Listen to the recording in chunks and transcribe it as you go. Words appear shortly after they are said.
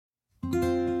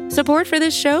Support for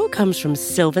this show comes from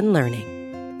Sylvan Learning.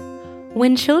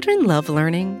 When children love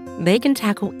learning, they can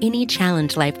tackle any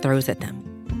challenge life throws at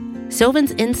them.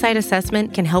 Sylvan's Insight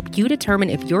Assessment can help you determine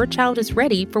if your child is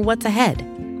ready for what's ahead.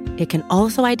 It can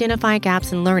also identify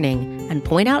gaps in learning and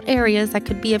point out areas that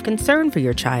could be of concern for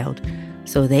your child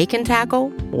so they can tackle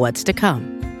what's to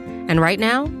come. And right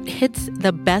now, it's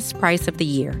the best price of the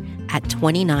year at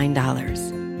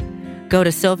 $29. Go to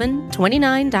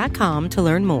sylvan29.com to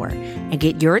learn more and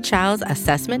get your child's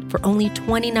assessment for only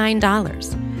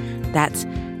 $29. That's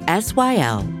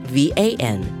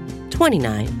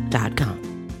SYLVAN29.com.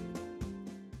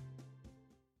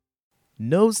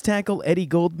 Nose tackle Eddie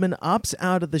Goldman opts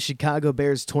out of the Chicago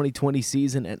Bears 2020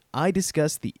 season, and I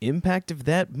discuss the impact of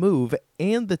that move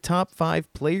and the top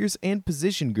 5 players and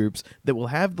position groups that will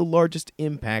have the largest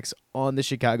impacts on the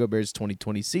Chicago Bears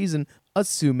 2020 season,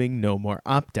 assuming no more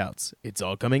opt-outs. It's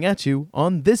all coming at you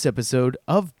on this episode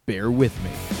of Bear With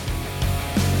Me.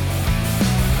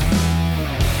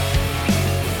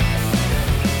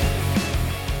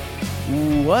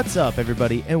 What's up,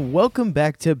 everybody, and welcome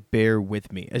back to Bear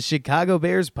With Me, a Chicago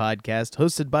Bears podcast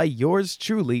hosted by yours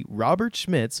truly, Robert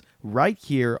Schmitz, right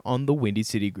here on the Windy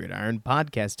City Gridiron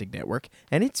Podcasting Network.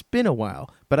 And it's been a while,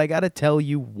 but I gotta tell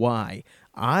you why.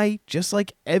 I, just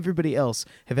like everybody else,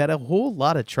 have had a whole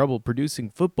lot of trouble producing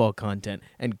football content,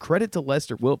 and credit to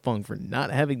Lester Wiltfong for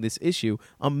not having this issue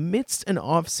amidst an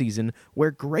off-season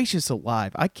where, gracious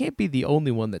alive, I can't be the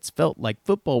only one that's felt like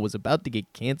football was about to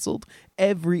get canceled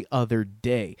every other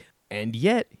day. And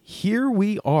yet, here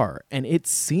we are, and it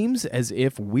seems as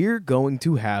if we're going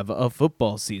to have a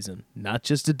football season. Not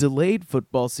just a delayed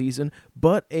football season,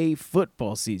 but a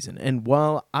football season. And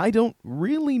while I don't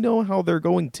really know how they're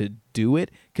going to do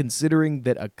it, considering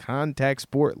that a contact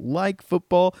sport like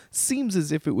football seems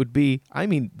as if it would be,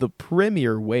 the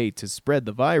premier way to spread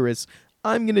the virus,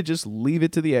 I'm going to just leave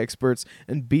it to the experts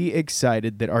and be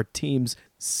excited that our teams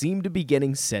seem to be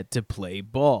getting set to play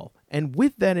ball. And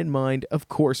with that in mind, of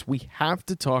course, we have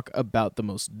to talk about the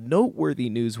most noteworthy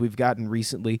news we've gotten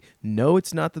recently. No,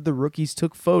 it's not that the rookies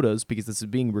took photos, because this is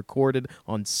being recorded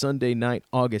on Sunday night,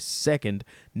 August 2nd.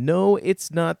 No,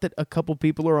 it's not that a couple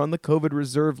people are on the COVID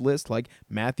reserve list like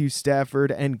Matthew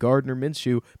Stafford and Gardner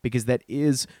Minshew, because that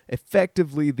is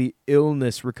effectively the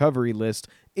illness recovery list.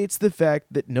 It's the fact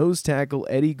that nose tackle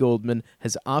Eddie Goldman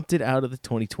has opted out of the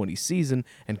 2020 season,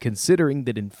 and considering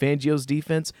that in Fangio's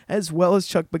defense, as well as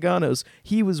Chuck Pagano's,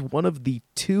 he was one of the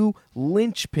 2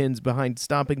 linchpins behind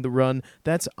stopping the run,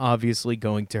 that's obviously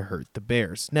going to hurt the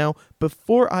Bears. Now,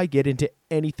 before I get into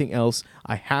anything else,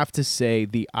 I have to say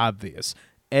the obvious.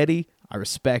 Eddie, I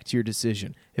respect your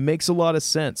decision. It makes a lot of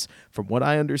sense. From what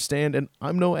I understand, and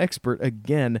I'm no expert,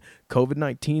 again,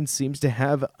 COVID-19 seems to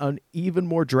have an even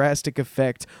more drastic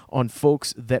effect on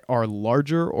folks that are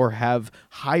larger or have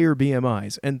higher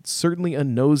BMIs, and certainly a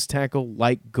nose tackle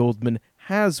like Goldman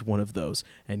has one of those.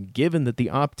 And given that the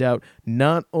opt-out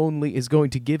not only is going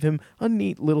to give him a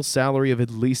neat little salary of at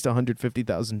least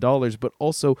 $150,000, but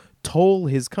also toll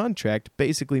his contract,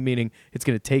 basically meaning it's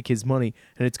going to take his money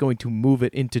and it's going to move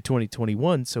it into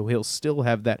 2021, so he'll still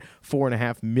have that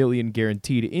 $4.5 million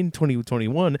guaranteed in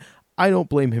 2021, I don't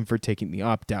blame him for taking the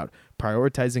opt-out.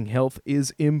 Prioritizing health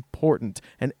is important,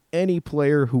 and any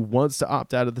player who wants to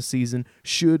opt out of the season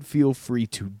should feel free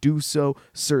to do so.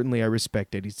 Certainly, I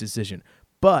respect Eddie's decision.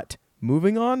 But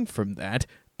moving on from that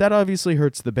obviously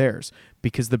hurts the Bears,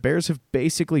 because the Bears have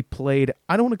basically played,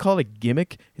 I don't want to call it a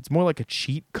gimmick, it's more like a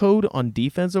cheat code on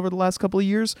defense over the last couple of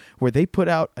years, where they put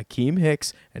out Akeem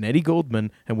Hicks and Eddie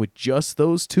Goldman, and with just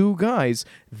those 2 guys,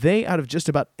 they, out of just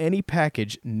about any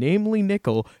package, namely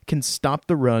nickel, can stop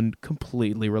the run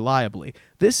completely reliably.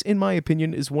 This, in my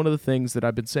opinion, is one of the things that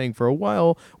I've been saying for a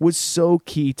while was so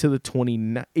key to the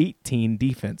 2018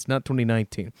 defense, not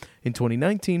 2019. In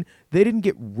 2019, they didn't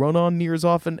get run on near as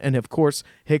often, and of course,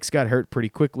 Hicks got hurt pretty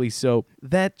quickly, so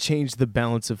that changed the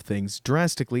balance of things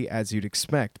drastically, as you'd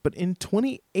expect. But in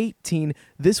 2018,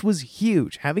 this was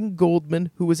huge. Having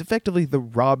Goldman, who was effectively the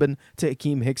Robin to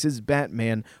Akeem Hicks's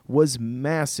Batman, was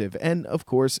massive, and of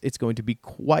course, it's going to be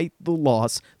quite the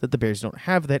loss that the Bears don't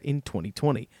have that in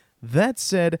 2020. That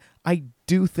said, I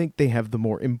do think they have the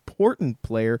more important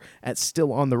player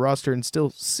still on the roster and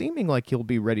still seeming like he'll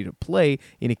be ready to play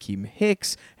in Akeem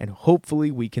Hicks, and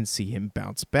hopefully we can see him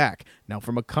bounce back. Now,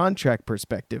 from a contract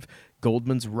perspective,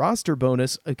 Goldman's roster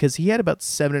bonus, because he had about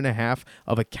 7.5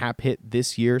 of a cap hit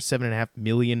this year, $7.5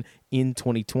 million in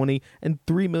 2020, and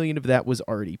 $3 million of that was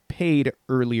already paid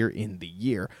earlier in the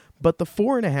year. But the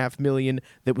 $4.5 million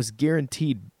that was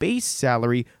guaranteed base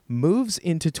salary moves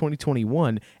into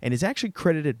 2021 and is actually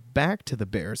credited back to the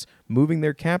Bears, moving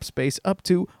their cap space up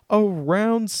to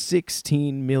around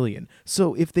 $16 million.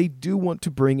 So if they do want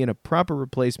to bring in a proper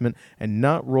replacement and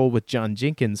not roll with John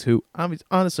Jenkins, who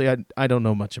honestly I don't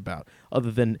know much about,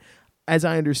 other than, as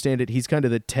I understand it, he's kind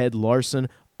of the Ted Larson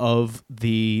of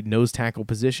the nose tackle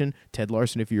position. Ted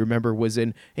Larson, if you remember, was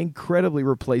an incredibly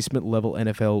replacement level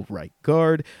NFL right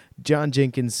guard. John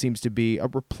Jenkins seems to be a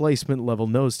replacement level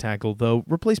nose tackle, though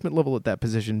replacement level at that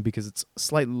position, because it's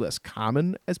slightly less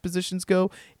common as positions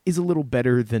go, is a little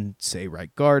better than, say,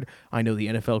 right guard. I know the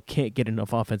NFL can't get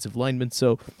enough offensive linemen,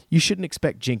 so you shouldn't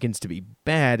expect Jenkins to be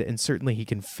bad, and certainly he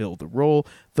can fill the role,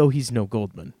 though he's no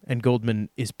Goldman, and Goldman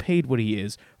is paid what he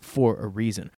is for a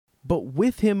reason. But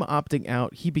with him opting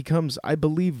out, he becomes, I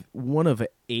believe, one of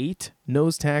 8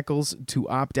 nose tackles to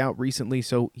opt out recently,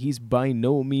 so he's by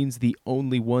no means the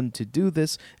only one to do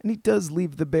this, and he does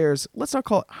leave the Bears, let's not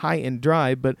call it high and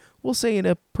dry, but we'll say in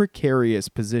a precarious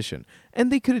position.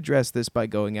 And they could address this by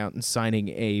going out and signing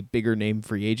a bigger name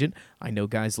free agent. I know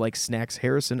guys like Snacks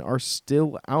Harrison are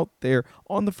still out there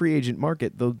on the free agent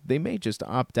market, though they may just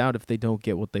opt out if they don't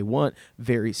get what they want,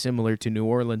 very similar to New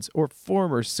Orleans or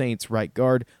former Saints right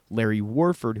guard Larry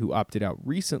Warford, who opted out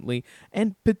recently,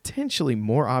 and potentially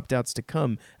more opt-outs to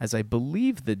come, as I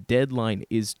believe the deadline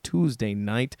is Tuesday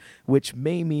night, which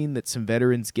may mean that some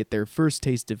veterans get their first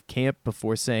taste of camp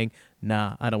before saying,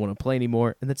 nah, I don't want to play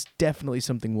anymore, and that's definitely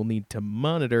something we'll need to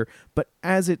monitor. But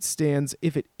as it stands,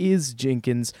 if it is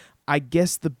Jenkins, I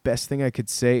guess the best thing I could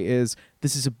say is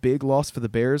this is a big loss for the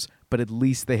Bears, but at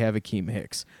least they have Akeem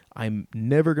Hicks. I'm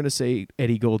never going to say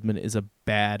Eddie Goldman is a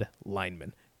bad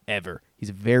lineman, ever. He's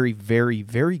a very, very,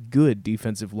 very good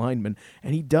defensive lineman,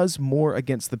 and he does more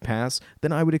against the pass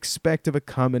than I would expect of a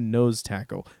common nose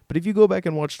tackle. But if you go back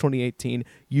and watch 2018,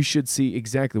 you should see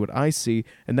exactly what I see,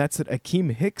 and that's that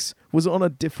Akeem Hicks was on a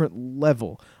different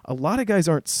level. A lot of guys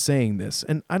aren't saying this,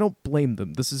 and I don't blame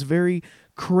them. This is a very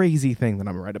crazy thing that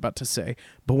I'm right about to say.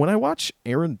 But when I watch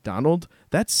Aaron Donald,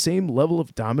 that same level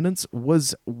of dominance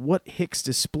was what Hicks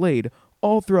displayed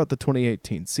all throughout the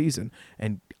 2018 season,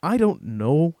 and I don't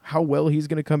know how well he's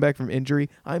going to come back from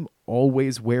injury. I'm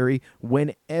always wary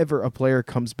whenever a player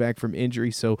comes back from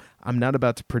injury, so I'm not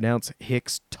about to pronounce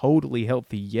Hicks totally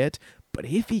healthy yet, but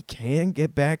if he can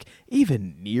get back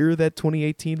even near that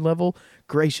 2018 level,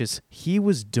 gracious, he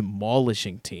was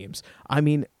demolishing teams. I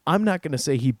mean, I'm not going to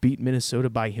say he beat Minnesota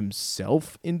by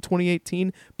himself in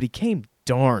 2018, but he came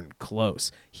darn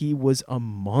close. He was a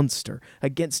monster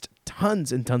against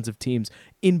tons and tons of teams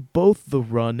in both the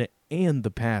run and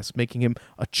the pass, making him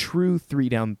a true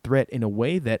 3-down threat in a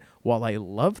way that, while I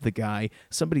love the guy,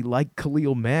 somebody like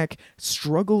Khalil Mack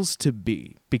struggles to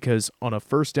be, because on a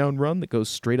first down run that goes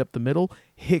straight up the middle,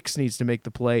 Hicks needs to make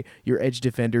the play. Your edge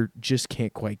defender just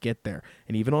can't quite get there.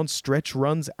 And even on stretch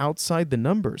runs outside the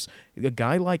numbers, a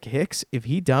guy like Hicks, if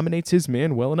he dominates his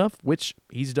man well enough, which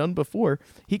he's done before,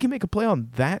 he can make a play on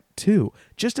that too.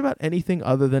 Just about anything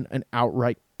other than an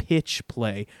outright pitch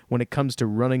play when it comes to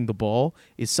running the ball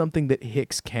is something that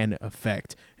Hicks can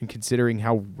affect. And considering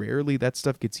how rarely that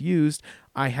stuff gets used,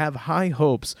 I have high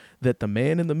hopes that the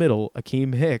man in the middle,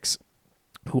 Akeem Hicks,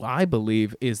 who I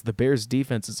believe is the Bears'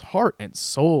 defense's heart and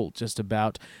soul just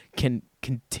about, can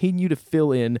continue to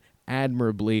fill in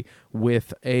admirably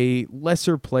with a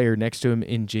lesser player next to him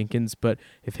in Jenkins. But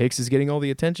if Hicks is getting all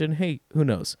the attention, hey, who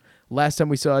knows? Last time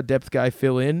we saw a depth guy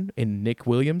fill in Nick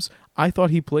Williams, I thought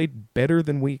he played better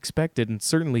than we expected, and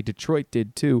certainly Detroit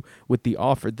did too with the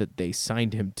offer that they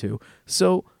signed him to.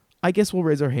 So I guess we'll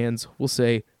raise our hands. We'll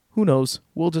say, who knows?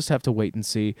 We'll just have to wait and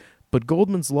see. But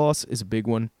Goldman's loss is a big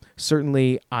one.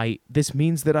 Certainly, this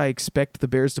means that I expect the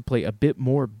Bears to play a bit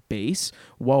more base,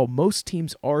 while most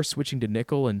teams are switching to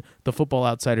nickel, and the Football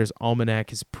Outsiders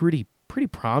Almanac is pretty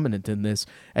prominent in this,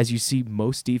 as you see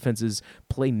most defenses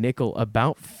play nickel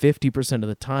about 50% of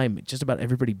the time, just about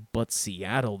everybody but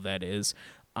Seattle, that is.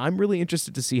 I'm really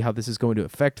interested to see how this is going to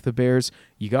affect the Bears.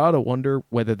 You gotta wonder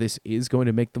whether this is going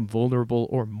to make them vulnerable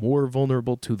or more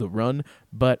vulnerable to the run,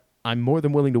 but I'm more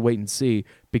than willing to wait and see,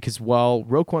 because while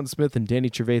Roquan Smith and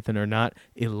Danny Trevathan are not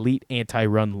elite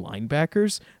anti-run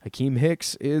linebackers, Akeem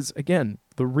Hicks is, again,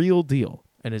 the real deal,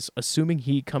 and is assuming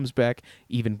he comes back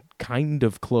even kind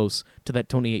of close to that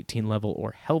 2018 level,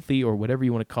 or healthy, or whatever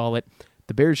you want to call it,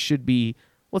 the Bears should be,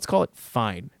 let's call it,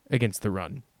 fine against the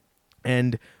run.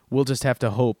 And we'll just have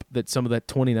to hope that some of that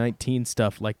 2019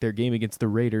 stuff, like their game against the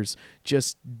Raiders,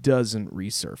 just doesn't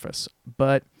resurface.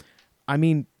 But I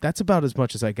mean, that's about as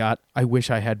much as I got. I wish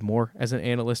I had more as an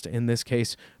analyst in this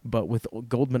case, but with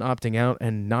Goldman opting out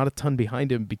and not a ton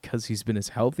behind him because he's been as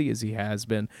healthy as he has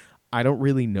been, I don't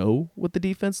really know what the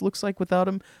defense looks like without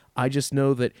him. I just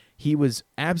know that he was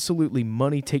absolutely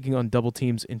money taking on double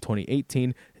teams in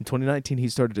 2018. In 2019, he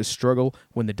started to struggle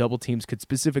when the double teams could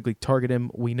specifically target him.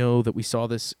 We know that we saw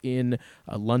this in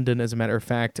London, as a matter of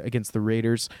fact, against the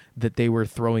Raiders, that they were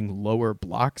throwing lower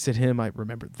blocks at him. I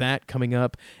remember that coming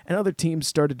up. And other teams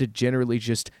started to generally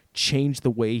just change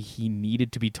the way he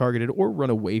needed to be targeted or run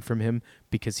away from him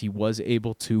because he was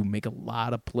able to make a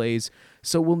lot of plays.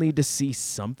 So we'll need to see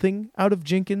something out of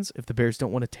Jenkins if the Bears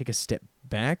don't want to take a step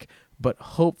back. But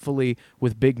hopefully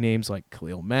with big names like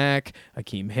Khalil Mack,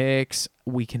 Akeem Hicks,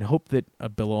 we can hope that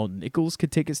Bilal Nichols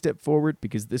could take a step forward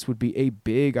because this would be a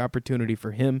big opportunity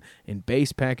for him in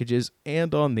base packages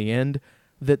and on the end,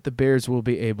 that the Bears will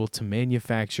be able to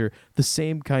manufacture the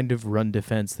same kind of run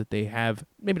defense that they have,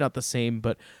 maybe not the same,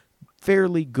 but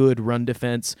fairly good run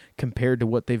defense compared to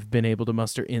what they've been able to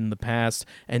muster in the past,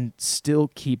 and still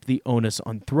keep the onus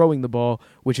on throwing the ball,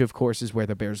 which of course is where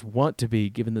the Bears want to be,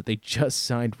 given that they just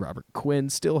signed Robert Quinn,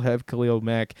 still have Khalil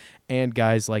Mack, and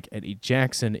guys like Eddie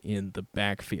Jackson in the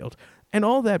backfield. And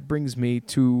all that brings me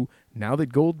to, now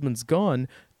that Goldman's gone,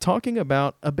 talking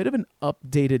about a bit of an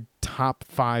updated top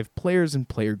 5 players and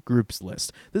player groups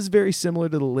list. This is very similar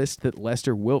to the list that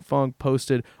Lester Wiltfong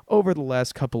posted over the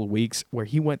last couple of weeks, where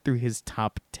he went through his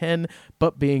top 10,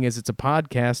 but being as it's a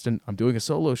podcast and I'm doing a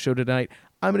solo show tonight,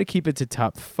 I'm going to keep it to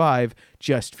top 5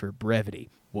 just for brevity.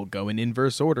 We'll go in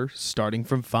inverse order, starting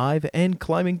from 5 and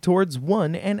climbing towards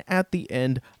 1, and at the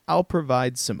end, I'll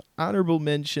provide some honorable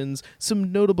mentions,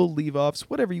 some notable leave-offs,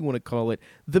 whatever you want to call it,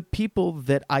 the people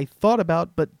that I thought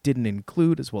about but didn't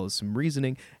include, as well as some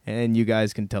reasoning, and you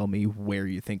guys can tell me where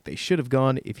you think they should have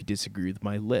gone if you disagree with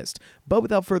my list. But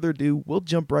without further ado, we'll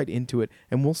jump right into it,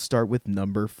 and we'll start with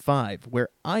number 5, where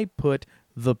I put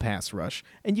the pass rush.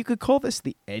 And you could call this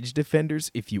the edge defenders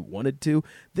if you wanted to.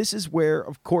 This is where,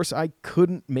 of course, I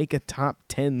couldn't make a top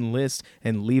 10 list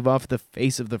and leave off the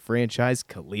face of the franchise,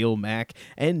 Khalil Mack,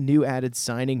 and new added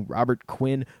signing Robert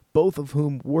Quinn, both of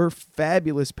whom were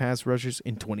fabulous pass rushers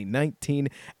in 2019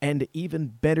 and even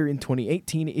better in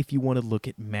 2018 if you want to look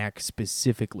at Mack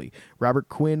specifically. Robert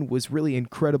Quinn was really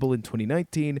incredible in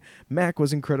 2019. Mack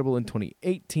was incredible in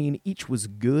 2018. Each was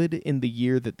good in the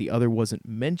year that the other wasn't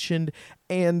mentioned,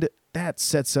 and that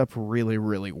sets up really,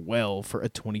 really well for a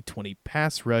 2020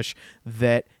 pass rush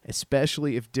that,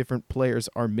 especially if different players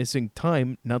are missing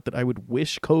time, not that I would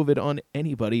wish COVID on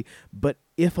anybody, but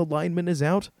if a lineman is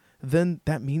out, then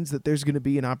that means that there's going to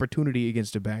be an opportunity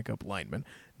against a backup lineman.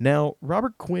 Now,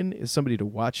 Robert Quinn is somebody to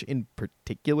watch in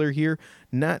particular here,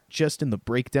 not just in the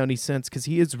breakdowny sense, because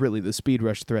he is really the speed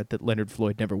rush threat that Leonard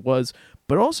Floyd never was,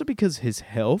 but also because his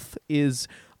health is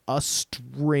a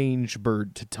strange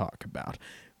bird to talk about.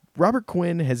 Robert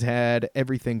Quinn has had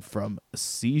everything from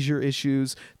seizure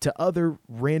issues to other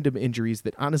random injuries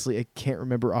that honestly I can't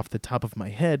remember off the top of my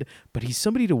head, but he's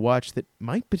somebody to watch that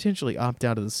might potentially opt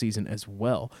out of the season as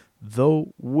well.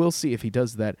 Though we'll see if he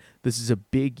does that. This is a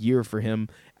big year for him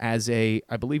as I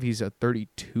believe he's a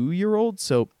 32-year-old,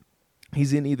 so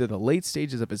he's in either the late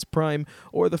stages of his prime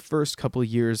or the first couple of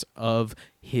years of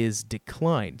his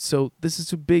decline. So this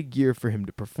is a big year for him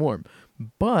to perform.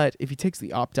 But if he takes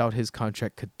the opt-out, his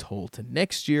contract could toll to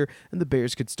next year, and the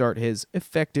Bears could start his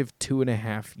effective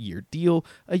 2.5-year deal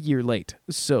a year late.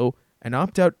 So an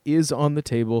opt-out is on the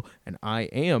table, and I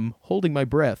am holding my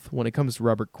breath when it comes to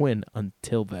Robert Quinn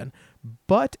until then.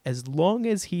 But as long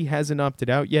as he hasn't opted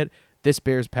out yet, this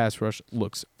Bears pass rush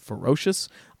looks ferocious.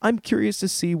 I'm curious to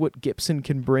see what Gibson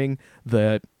can bring,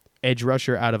 the edge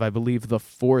rusher out of, I believe, the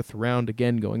 4th round,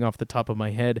 again, going off the top of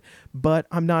my head, but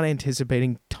I'm not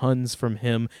anticipating tons from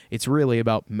him. It's really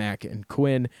about Mack and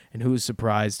Quinn, and who's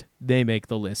surprised? They make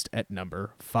the list at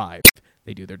number 5.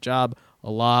 They do their job.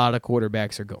 A lot of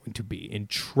quarterbacks are going to be in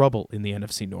trouble in the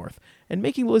NFC North. And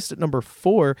making the list at number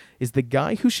 4 is the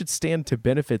guy who should stand to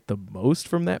benefit the most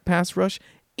from that pass rush.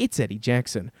 It's Eddie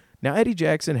Jackson. Now, Eddie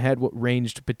Jackson had what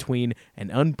ranged between an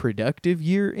unproductive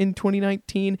year in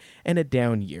 2019 and a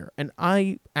down year, and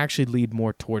I actually lead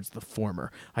more towards the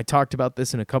former. I talked about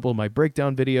this in a couple of my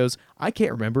breakdown videos. I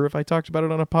can't remember if I talked about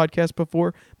it on a podcast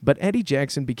before, but Eddie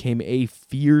Jackson became a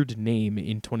feared name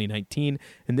in 2019,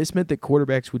 and this meant that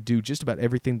quarterbacks would do just about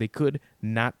everything they could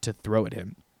not to throw at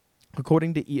him.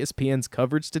 According to ESPN's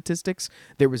coverage statistics,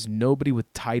 there was nobody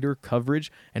with tighter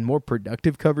coverage and more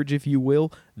productive coverage, if you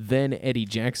will, than Eddie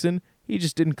Jackson. He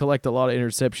just didn't collect a lot of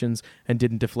interceptions and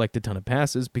didn't deflect a ton of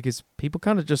passes because people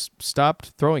kind of just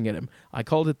stopped throwing at him. I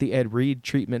called it the Ed Reed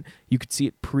treatment. You could see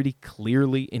it pretty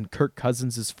clearly in Kirk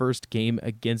Cousins' first game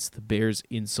against the Bears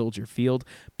in Soldier Field,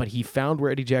 but he found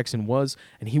where Eddie Jackson was,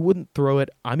 and he wouldn't throw it,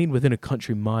 within a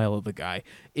country mile of the guy.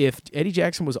 If Eddie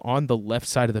Jackson was on the left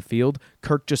side of the field,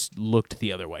 Kirk just looked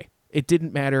the other way. It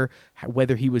didn't matter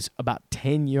whether he was about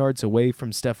 10 yards away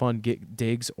from Stephon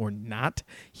Diggs or not.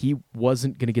 He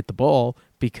wasn't going to get the ball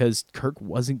because Kirk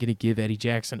wasn't going to give Eddie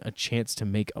Jackson a chance to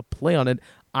make a play on it.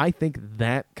 I think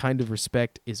that kind of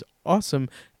respect is awesome,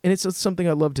 and it's something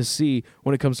I love to see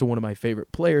when it comes to one of my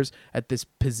favorite players at this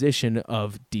position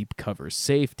of deep cover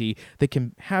safety that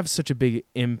can have such a big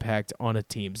impact on a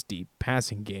team's deep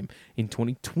passing game. In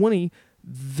 2020,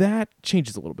 that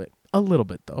changes a little bit. A little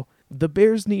bit, though. The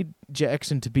Bears need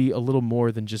Jackson to be a little more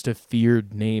than just a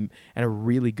feared name and a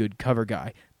really good cover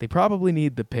guy. They probably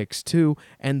need the picks, too,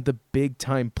 and the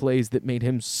big-time plays that made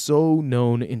him so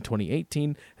known in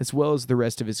 2018, as well as the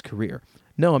rest of his career.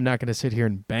 No, I'm not going to sit here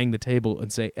and bang the table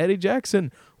and say, Eddie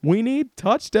Jackson, we need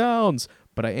touchdowns.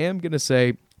 But I am going to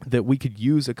say that we could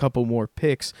use a couple more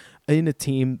picks in a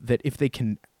team that if they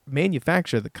can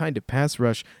manufacture the kind of pass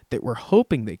rush that we're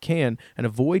hoping they can and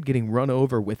avoid getting run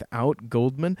over without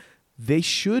Goldman, they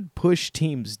should push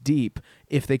teams deep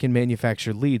if they can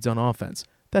manufacture leads on offense.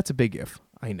 That's a big if,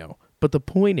 I know. But the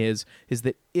point is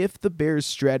that if the Bears'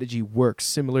 strategy works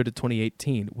similar to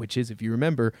 2018, which is, if you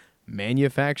remember,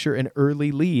 manufacture an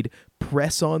early lead,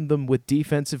 press on them with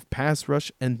defensive pass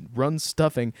rush and run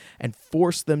stuffing, and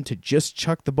force them to just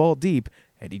chuck the ball deep,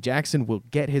 Eddie Jackson will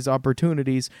get his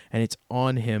opportunities, and it's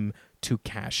on him to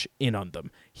cash in on them.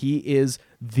 He is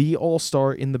the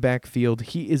all-star in the backfield.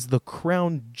 He is the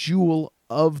crown jewel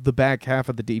of the back half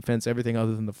of the defense, everything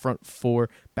other than the front four,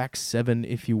 back seven,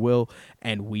 if you will,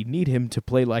 and we need him to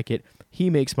play like it. He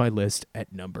makes my list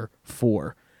at number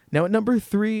 4. Now, at number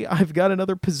 3, I've got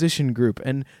another position group,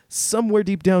 and somewhere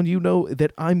deep down you know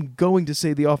that I'm going to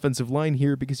say the offensive line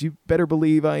here because you better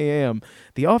believe I am.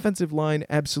 The offensive line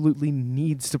absolutely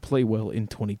needs to play well in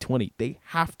 2020. They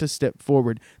have to step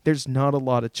forward. There's not a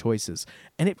lot of choices,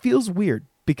 and it feels weird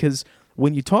because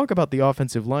when you talk about the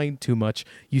offensive line too much,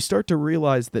 you start to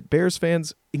realize that Bears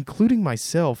fans, including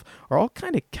myself, are all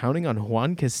kind of counting on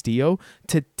Juan Castillo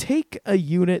to take a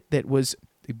unit that was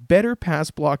better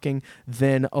pass blocking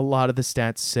than a lot of the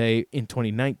stats say in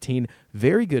 2019,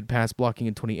 very good pass blocking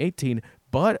in 2018,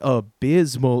 but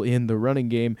abysmal in the running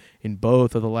game in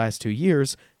both of the last 2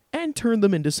 years, and turn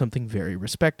them into something very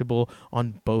respectable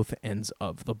on both ends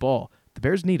of the ball. The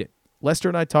Bears need it. Lester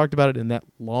and I talked about it in that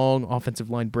long offensive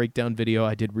line breakdown video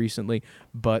I did recently,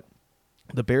 but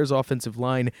the Bears' offensive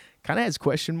line kind of has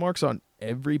question marks on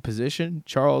every position.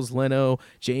 Charles Leno,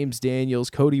 James Daniels,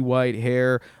 Cody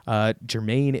Whitehair,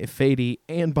 Jermaine Ifedi,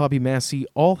 and Bobby Massey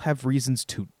all have reasons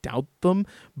to doubt them,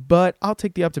 but I'll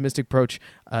take the optimistic approach,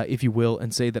 if you will,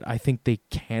 and say that I think they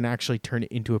can actually turn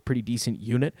it into a pretty decent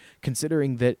unit,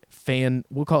 considering that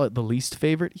we'll call it the least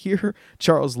favorite here.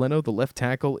 Charles Leno, the left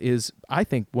tackle, is, I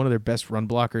think, one of their best run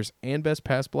blockers and best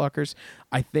pass blockers.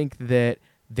 I think that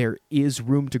there is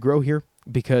room to grow here,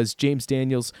 because James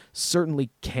Daniels certainly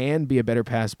can be a better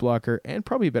pass blocker and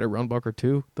probably a better run blocker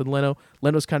too than Leno.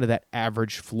 Leno's kind of that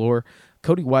average floor.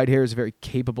 Cody Whitehair is a very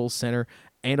capable center.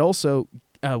 And also,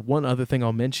 one other thing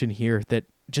I'll mention here, that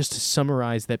just to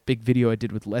summarize that big video I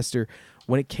did with Lester,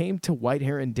 when it came to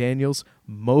Whitehair and Daniels,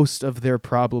 most of their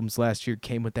problems last year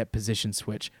came with that position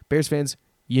switch. Bears fans,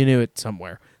 you knew it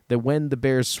somewhere, that when the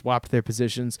Bears swapped their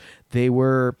positions, they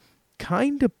were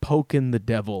kind of poking the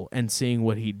devil and seeing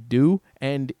what he'd do,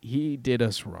 and he did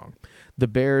us wrong. The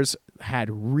Bears had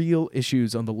real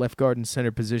issues on the left guard and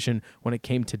center position when it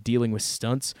came to dealing with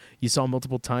stunts. You saw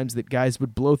multiple times that guys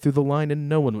would blow through the line and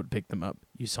no one would pick them up.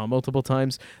 You saw multiple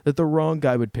times that the wrong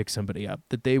guy would pick somebody up,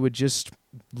 that they would just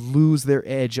lose their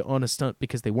edge on a stunt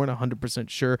because they weren't 100%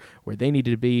 sure where they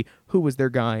needed to be, who was their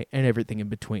guy, and everything in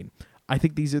between. I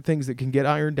think these are things that can get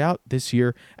ironed out this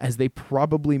year as they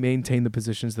probably maintain the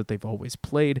positions that they've always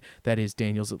played, that is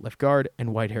Daniels at left guard and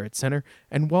Whitehair at center.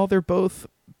 And while they're both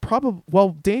while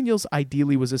Daniels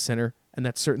ideally was a center, and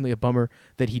that's certainly a bummer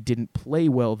that he didn't play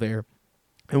well there,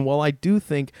 and while I do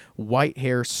think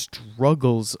Whitehair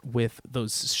struggles with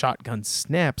those shotgun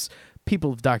snaps,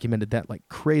 people have documented that like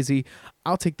crazy.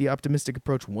 I'll take the optimistic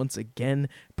approach once again,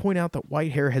 point out that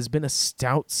Whitehair has been a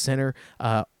stout center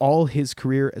all his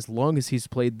career as long as he's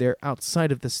played there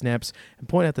outside of the snaps, and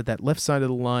point out that that left side of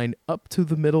the line up to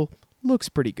the middle looks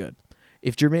pretty good.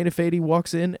 If Jermaine Ifedi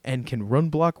walks in and can run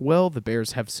block well, the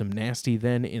Bears have some nasty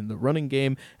then in the running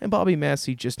game, and Bobby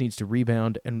Massey just needs to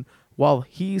rebound and while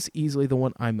he's easily the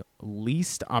one I'm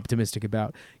least optimistic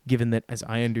about, given that, as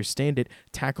I understand it,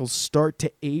 tackles start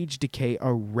to age decay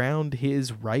around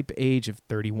his ripe age of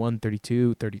 31,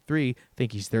 32, 33. I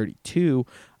think he's 32.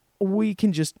 We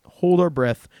can just hold our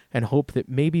breath and hope that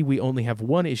maybe we only have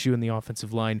one issue in the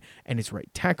offensive line and it's right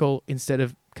tackle instead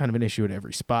of kind of an issue at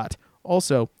every spot.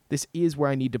 Also, this is where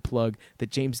I need to plug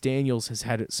that James Daniels has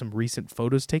had some recent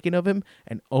photos taken of him,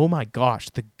 and oh my gosh,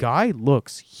 the guy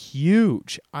looks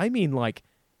huge. I mean, like,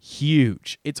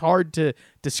 huge. It's hard to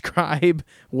describe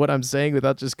what I'm saying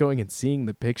without just going and seeing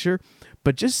the picture,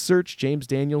 but just search James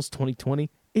Daniels 2020.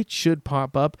 It should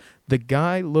pop up. The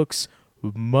guy looks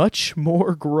much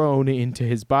more grown into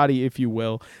his body, if you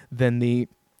will, than the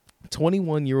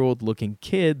 21-year-old looking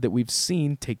kid that we've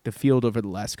seen take the field over the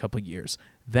last couple of years.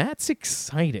 That's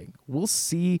exciting. We'll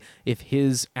see if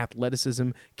his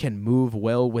athleticism can move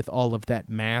well with all of that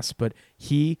mass, but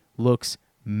he looks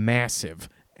massive.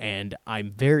 And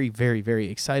I'm very, very, very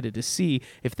excited to see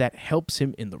if that helps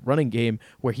him in the running game,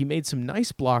 where he made some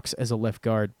nice blocks as a left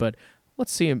guard, but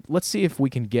let's see if we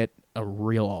can get a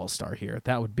real all-star here.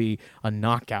 That would be a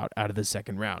knockout out of the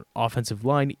second round. Offensive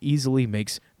line easily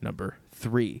makes number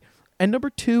 3. And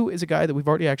number 2 is a guy that we've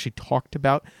already actually talked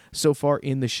about so far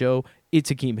in the show.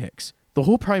 It's Akeem Hicks. The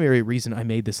whole primary reason I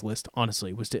made this list,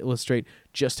 honestly, was to illustrate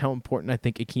just how important I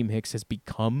think Akeem Hicks has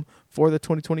become for the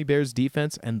 2020 Bears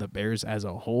defense and the Bears as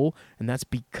a whole. And that's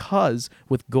because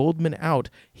with Goldman out,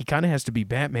 he kind of has to be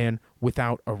Batman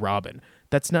without a Robin.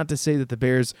 That's not to say that the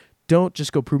Bears don't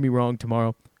just go prove me wrong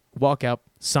tomorrow, walk out,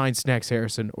 sign Snacks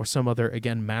Harrison or some other,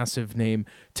 again, massive name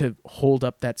to hold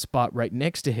up that spot right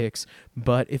next to Hicks.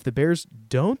 But if the Bears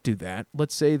don't do that,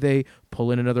 let's say they pull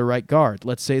in another right guard.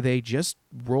 Let's say they just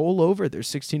roll over their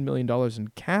 $16 million in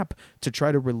cap to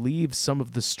try to relieve some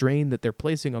of the strain that they're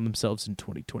placing on themselves in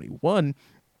 2021.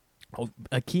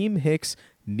 Akeem Hicks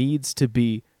needs to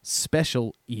be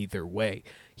special either way.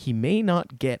 He may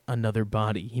not get another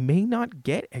body. He may not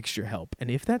get extra help. And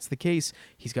if that's the case,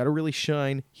 he's got to really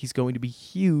shine. He's going to be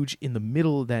huge in the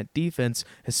middle of that defense,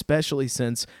 especially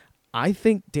since I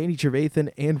think Danny Trevathan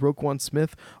and Roquan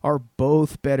Smith are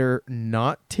both better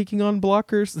not taking on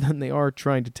blockers than they are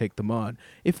trying to take them on.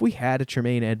 If we had a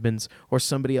Tremaine Edmonds or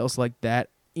somebody else like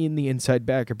that in the inside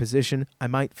backer position, I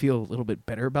might feel a little bit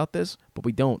better about this, but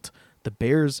we don't. The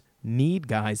Bears need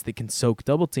guys that can soak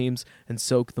double teams and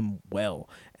soak them well.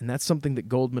 And that's something that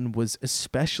Goldman was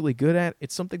especially good at.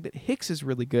 It's something that Hicks is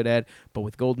really good at, but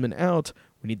with Goldman out,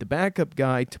 we need the backup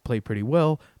guy to play pretty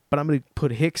well. But I'm going to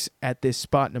put Hicks at this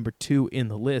spot number 2 in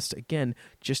the list, again,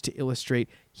 just to illustrate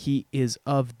he is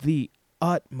of the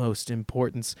utmost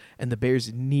importance, and the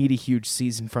Bears need a huge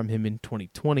season from him in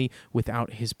 2020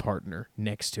 without his partner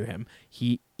next to him.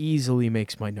 He easily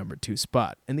makes my number 2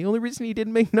 spot. And the only reason he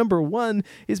didn't make number 1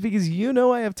 is because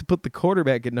I have to put the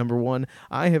quarterback at number 1.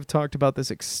 I have talked about this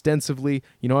extensively.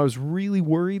 I was really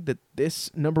worried that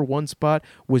this number 1 spot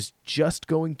was just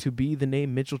going to be the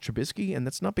name Mitchell Trubisky, and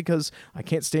that's not because I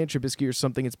can't stand Trubisky or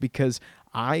something. It's because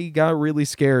I got really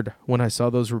scared when I saw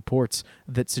those reports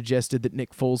that suggested that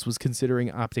Nick Foles was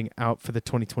considering opting out for the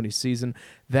 2020 season.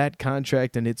 That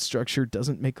contract and its structure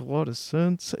doesn't make a lot of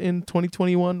sense in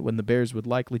 2021 when the Bears would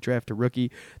likely draft a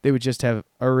rookie. They would just have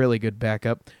a really good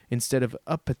backup instead of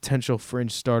a potential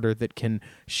fringe starter that can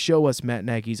show us Matt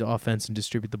Nagy's offense and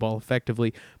distribute the ball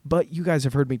effectively. But you guys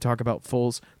have heard me talk about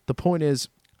Foles. The point is,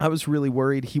 I was really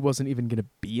worried he wasn't even going to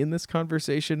be in this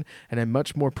conversation, and I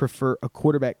much more prefer a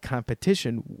quarterback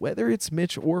competition, whether it's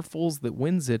Mitch or Foles that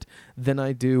wins it, than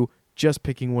I do just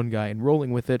picking one guy and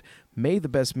rolling with it. May the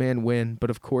best man win, but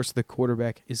of course the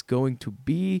quarterback is going to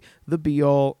be the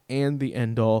be-all and the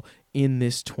end-all in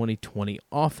this 2020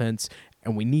 offense,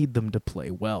 and we need them to play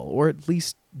well, or at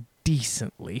least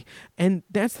decently. And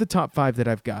that's the top 5 that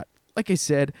I've got. Like I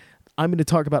said, I'm going to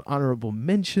talk about honorable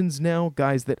mentions now,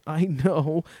 guys that I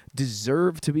know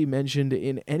deserve to be mentioned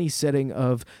in any setting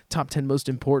of top 10 most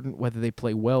important, whether they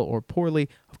play well or poorly.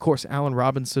 Of course, Allen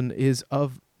Robinson is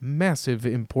of massive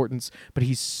importance, but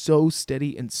he's so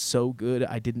steady and so good.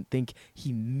 I didn't think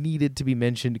he needed to be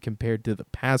mentioned compared to the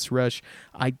pass rush.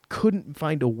 I couldn't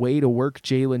find a way to work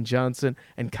Jalen Johnson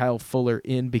and Kyle Fuller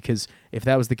in, because if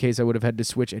that was the case, I would have had to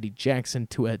switch Eddie Jackson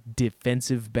to a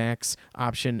defensive backs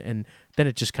option, and then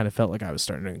it just kind of felt like I was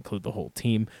starting to include the whole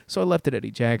team. So I left it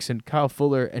Eddie Jackson. Kyle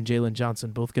Fuller and Jalen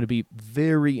Johnson both going to be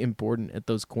very important at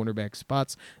those cornerback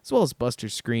spots, as well as Buster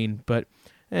Screen, but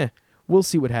we'll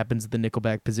see what happens at the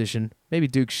nickelback position. Maybe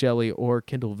Duke Shelley or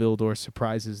Kendall Vildor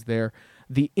surprises there.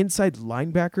 The inside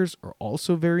linebackers are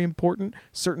also very important.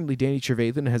 Certainly Danny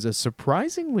Trevathan has a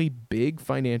surprisingly big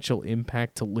financial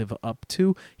impact to live up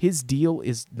to. His deal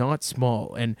is not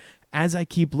small, and as I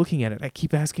keep looking at it, I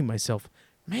keep asking myself,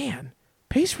 man,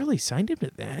 Pace really signed him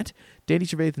to that? Danny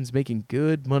Trevathan's making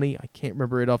good money. I can't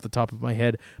remember it off the top of my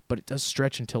head, but it does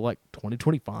stretch until like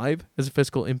 2025 as a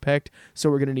fiscal impact, so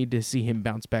we're going to need to see him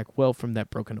bounce back well from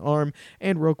that broken arm,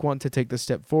 and Roquan to take the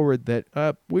step forward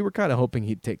that we were kind of hoping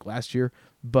he'd take last year,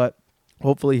 but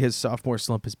hopefully his sophomore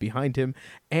slump is behind him.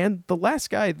 And the last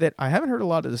guy that I haven't heard a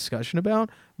lot of discussion about,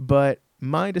 but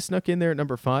might have snuck in there at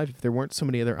number 5 if there weren't so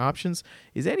many other options,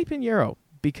 is Eddie Pinheiro,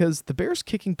 because the Bears'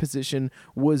 kicking position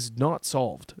was not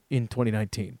solved in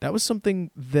 2019. That was something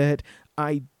that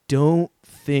I don't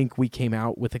think we came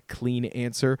out with a clean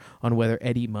answer on whether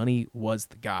Eddie Money was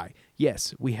the guy.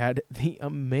 Yes, we had the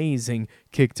amazing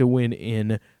kick to win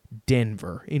in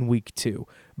Denver in week 2,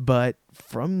 but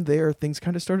from there, things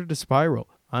kind of started to spiral.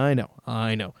 I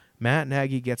know. Matt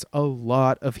Nagy gets a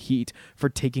lot of heat for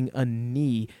taking a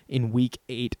knee in week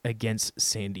 8 against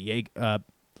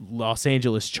Los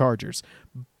Angeles Chargers,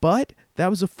 but that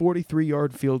was a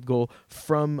 43-yard field goal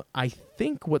from, I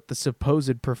think, what the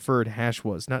supposed preferred hash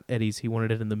was. Not Eddie's, he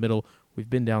wanted it in the middle. We've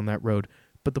been down that road.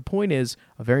 But the point is,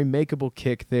 a very makeable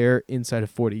kick there inside of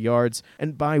 40 yards,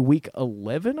 and by week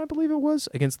 11, I believe it was,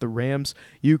 against the Rams,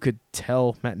 you could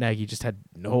tell Matt Nagy just had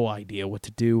no idea what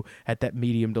to do at that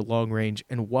medium to long range,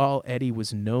 and while Eddie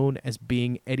was known as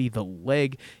being Eddie the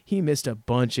Leg, he missed a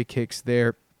bunch of kicks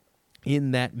there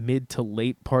in that mid to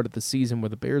late part of the season where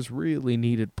the Bears really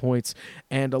needed points,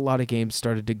 and a lot of games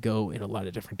started to go in a lot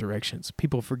of different directions.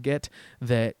 People forget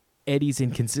that Eddie's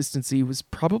inconsistency was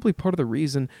probably part of the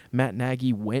reason Matt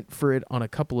Nagy went for it on a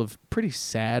couple of pretty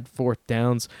sad fourth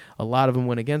downs. A lot of them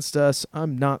went against us.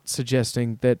 I'm not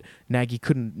suggesting that Nagy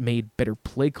couldn't made better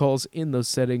play calls in those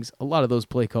settings. A lot of those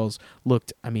play calls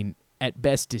looked, at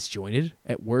best disjointed,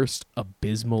 at worst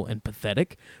abysmal and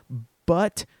pathetic,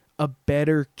 but a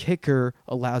better kicker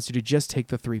allows you to just take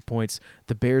the 3 points.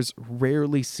 The Bears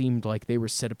rarely seemed like they were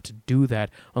set up to do that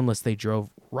unless they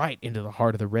drove right into the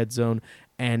heart of the red zone,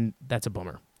 and that's a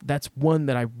bummer. That's one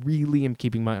that I really am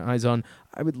keeping my eyes on.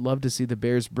 I would love to see the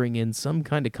Bears bring in some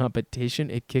kind of competition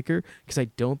at kicker, because I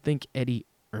don't think Eddie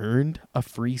earned a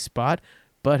free spot,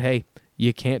 but hey,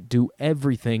 you can't do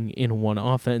everything in one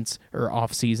offense or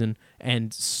off season,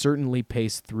 and certainly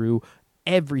Pace through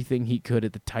everything he could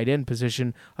at the tight end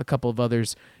position, a couple of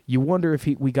others. You wonder if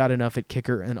we got enough at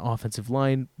kicker and offensive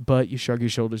line, but you shrug your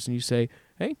shoulders and you say,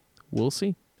 hey, we'll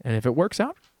see. And if it works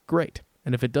out, great.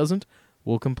 And if it doesn't,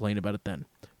 we'll complain about it then.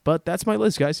 But that's my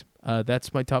list, guys.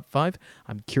 That's my top 5.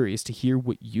 I'm curious to hear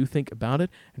what you think about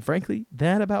it. And frankly,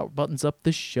 that about buttons up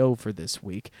the show for this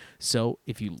week. So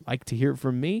if you'd like to hear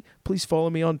from me, please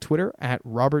follow me on Twitter at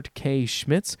Robert K.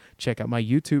 Schmitz. Check out my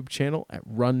YouTube channel at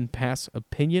Run Pass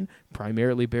Opinion,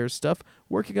 primarily Bears stuff.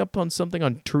 Working up on something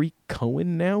on Tariq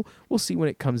Cohen now. We'll see when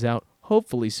it comes out,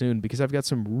 hopefully soon, because I've got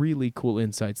some really cool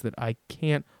insights that I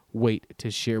can't wait to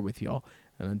share with y'all.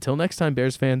 And until next time,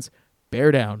 Bears fans,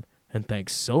 bear down. And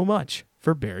thanks so much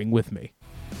for bearing with me.